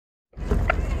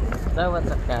So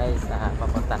what's up guys,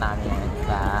 papunta namin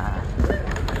sa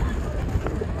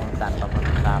kung saan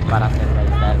papunta sa parasail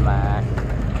guys dahil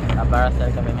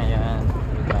parasail kami ngayon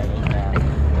with my angel.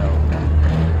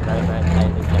 So very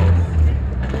excited guys.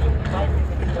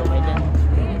 So may dyan.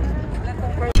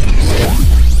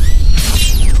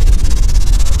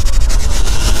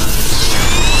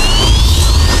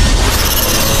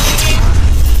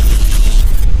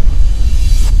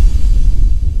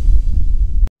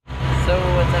 So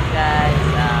what's up guys,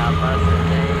 parasail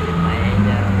day with my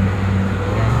angel.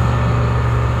 Guys,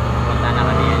 punta na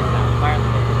kami ngayon sa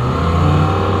parasail.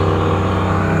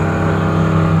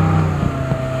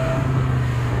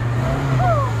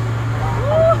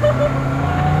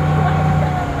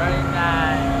 Very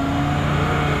nice.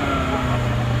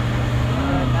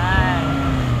 Very nice.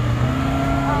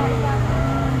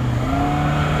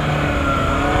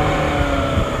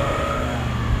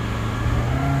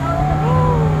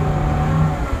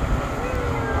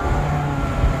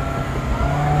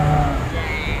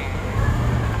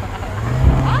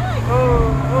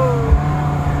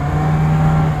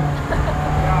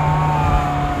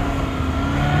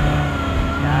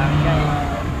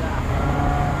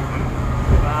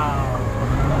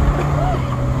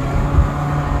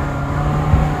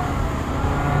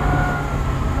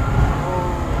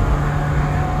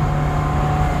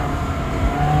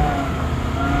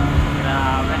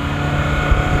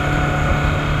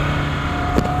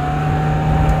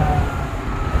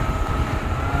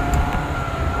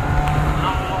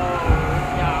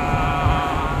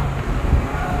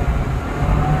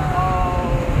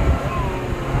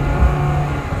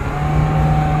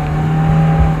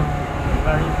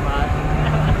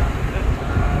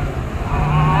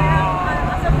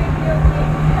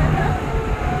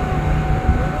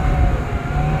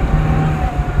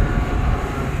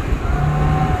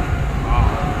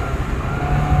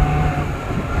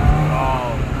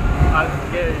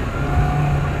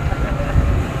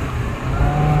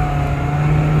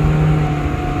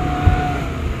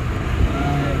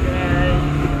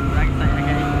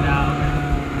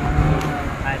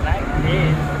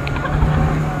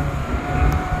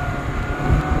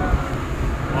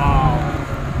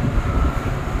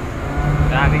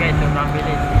 Grabe guys, sobrang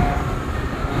bilis.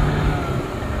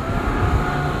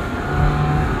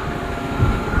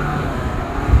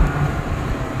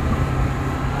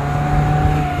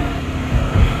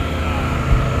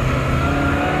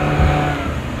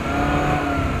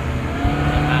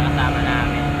 Yung mga kasama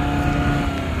namin,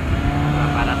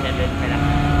 para 7 sila.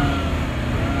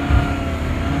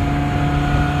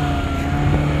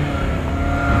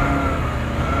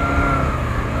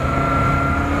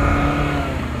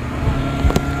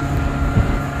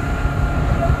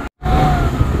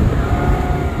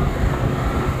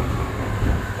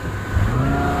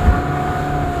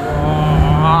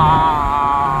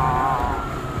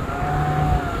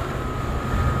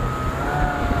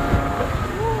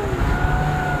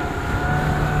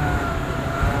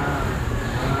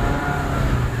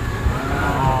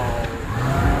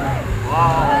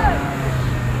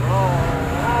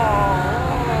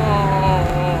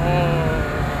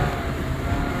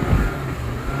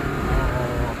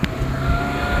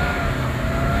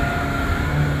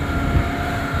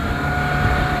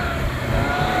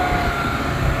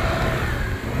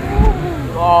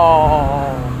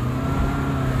 Oh,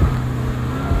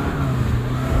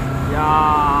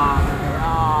 yeah,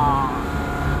 yeah.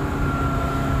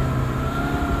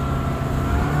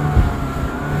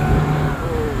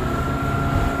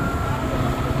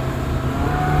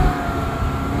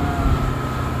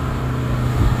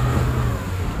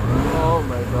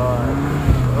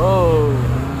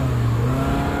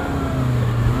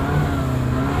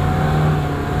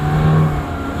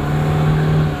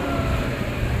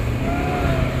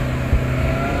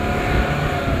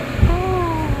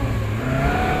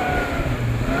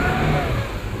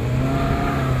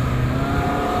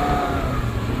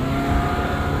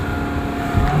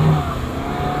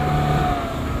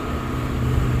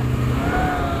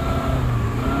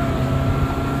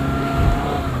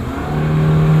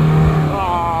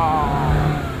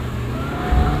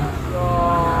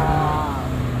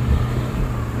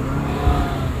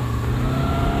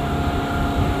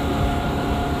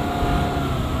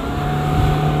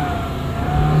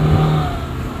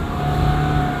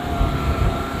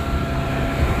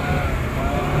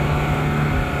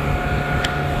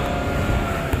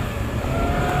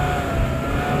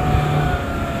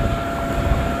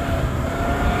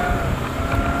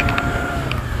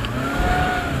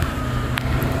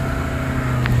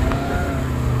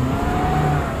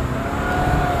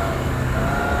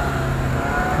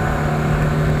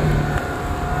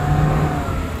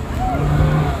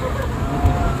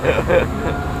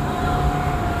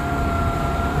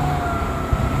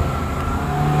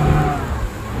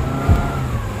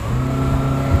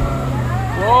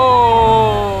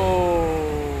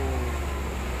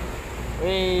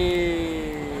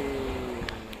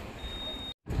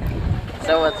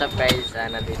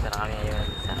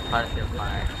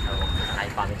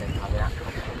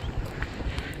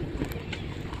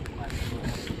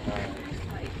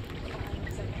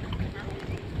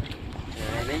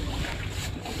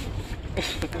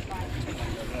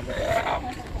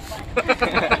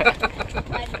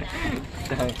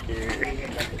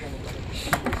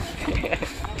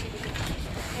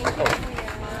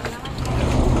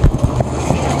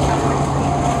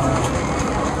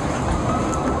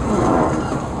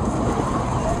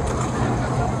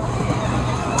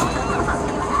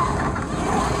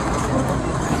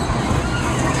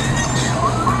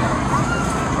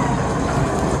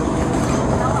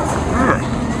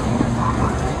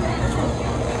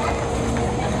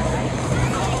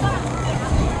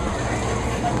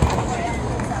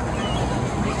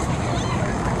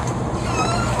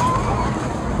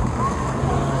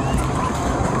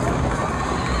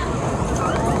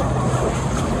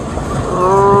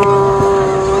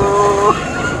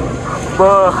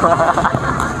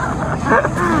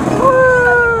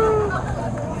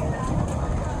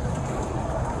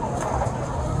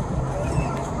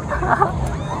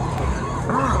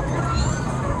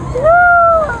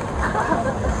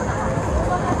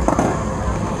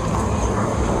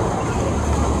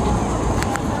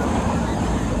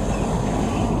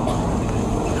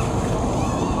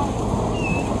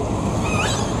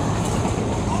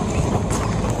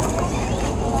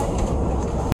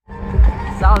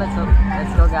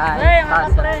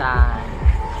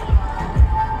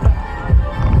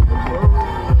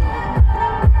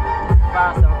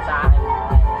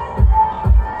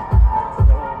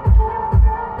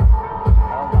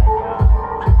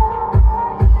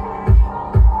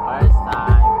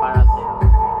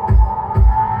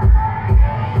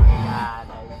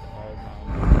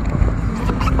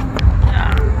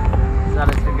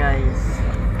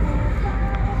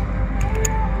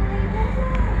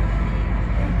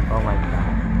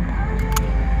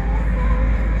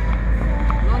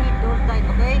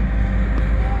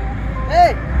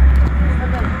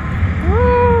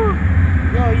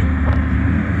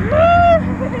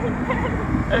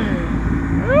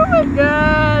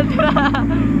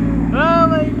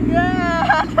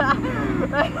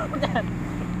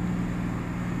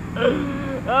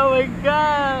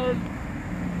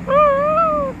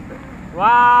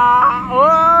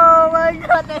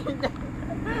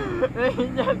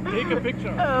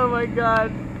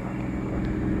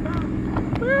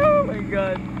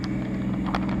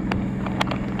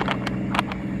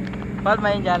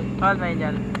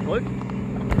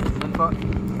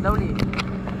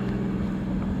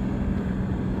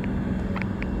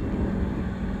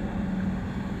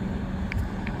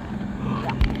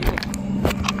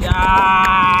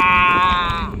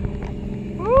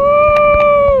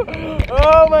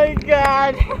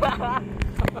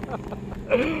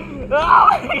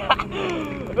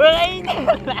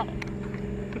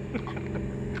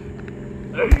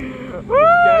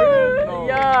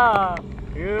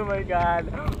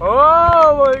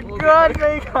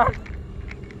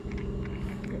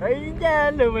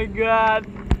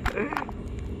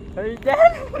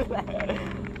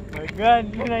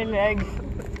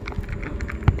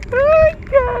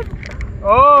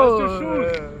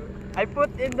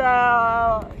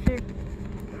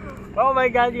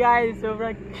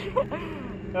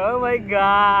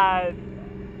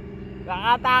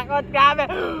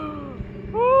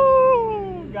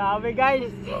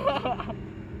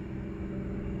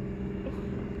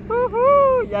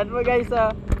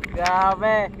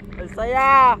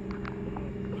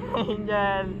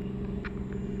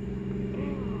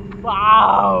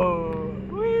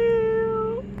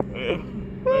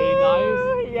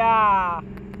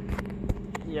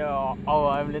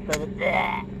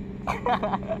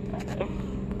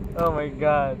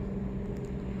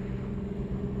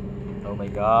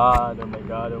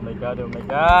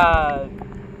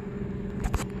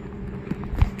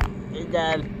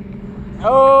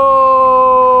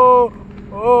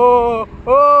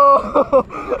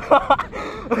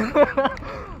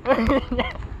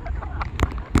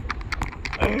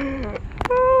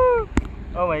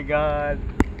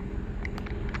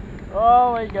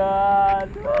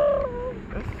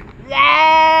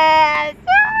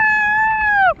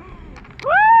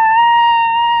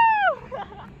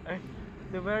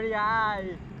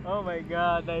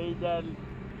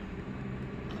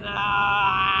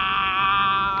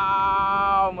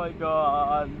 Oh my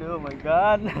god. Oh my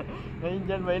god. Ngayon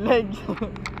dyan may legs.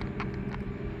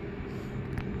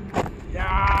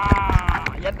 Yeah!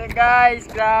 Yan to guys.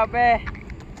 Grabe.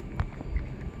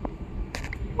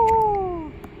 Woo!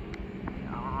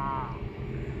 Ah.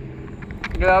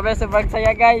 Grabe, sobrang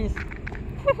saya guys.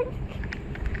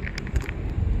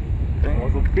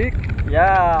 Was a big.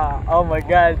 Yeah. Oh my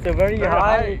god. So very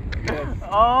high. Yes.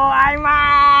 Oh, I'm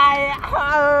high.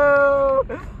 Oh.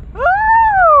 Woo!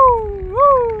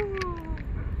 Woo!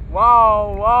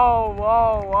 Wow, wow,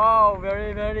 wow, wow.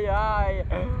 Very, very high.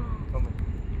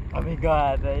 Oh my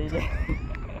god.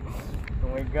 Oh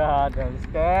my god. I'm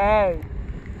scared.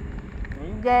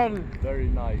 Angel.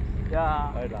 Very nice.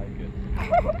 Yeah. I like it.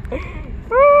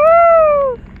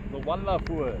 Woo! The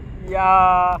wonderful.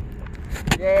 Yeah.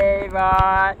 Yay,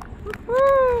 bye.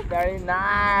 Woo! Very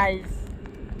nice.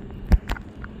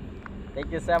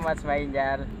 Thank you so much, my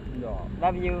angel. Yeah.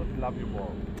 Love you. Love you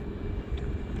more.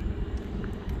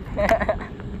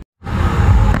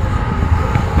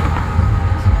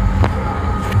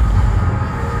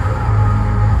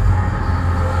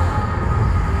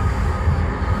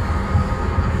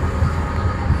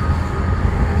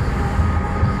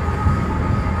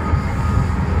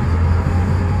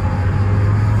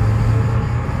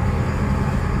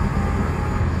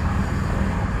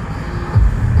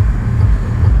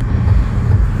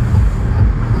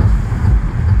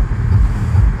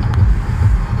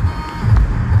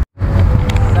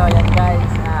 So yan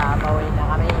guys, pauwi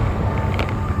na kami.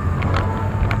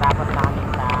 Matapos na kami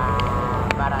sa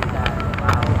Boracay.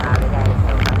 Wow, grabe guys,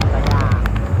 sobrang saya.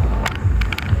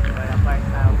 For the first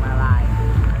time of my life.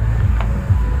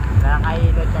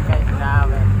 Nakakahilot siya guys,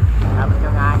 grabe. Tapos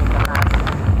yung hangin sa taas,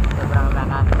 sobrang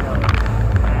lakas doon.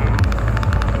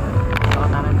 So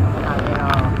tanan sa mga pero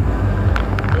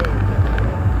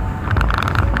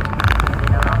hindi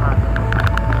na makakasya.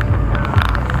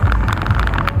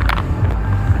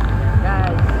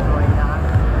 Guys, pauwi na kami.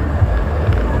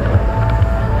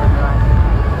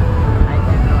 Night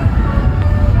everyone.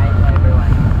 Night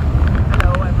everyone.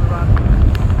 Hello everyone.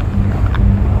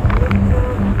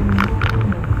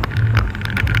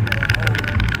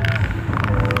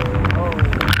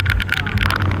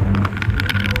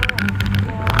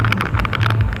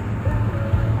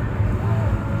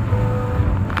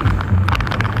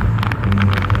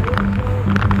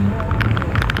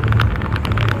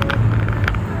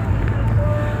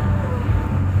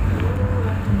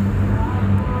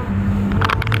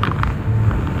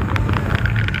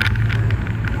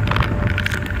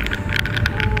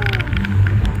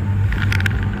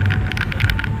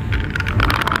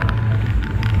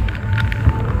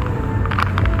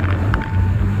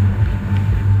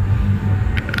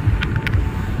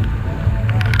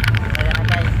 Kaya na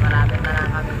guys, malapit na lang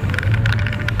kami.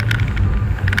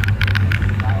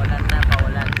 Paulan na,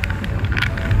 paulan.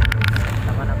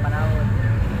 Sama ng panahon.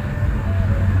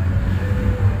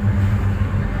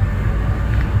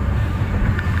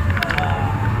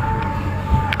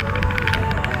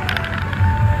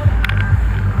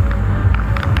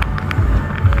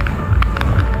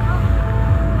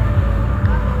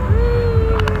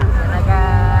 Yan na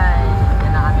guys.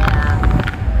 Yan na kami na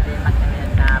lipat kami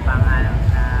sa pang-ano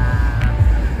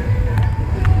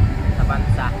sa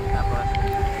bansa. Tapos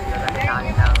lalapit na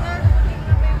kami ng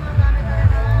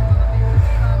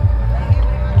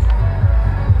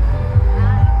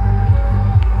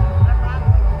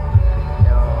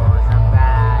Yo, what's up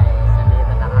guys?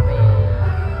 Nandito na kami.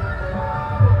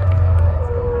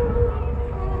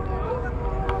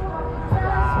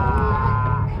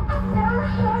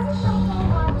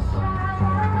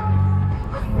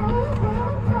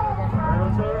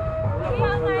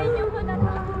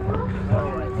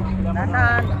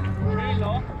 Nathan! Let's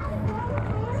go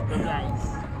guys.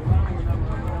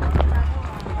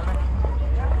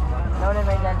 Naunin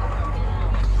ba dyan?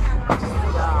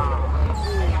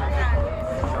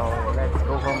 So, let's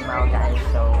go home now guys.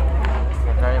 So,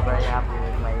 I'm very very happy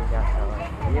with my job. So,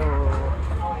 see you.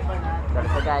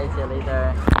 That's it guys. See you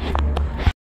later.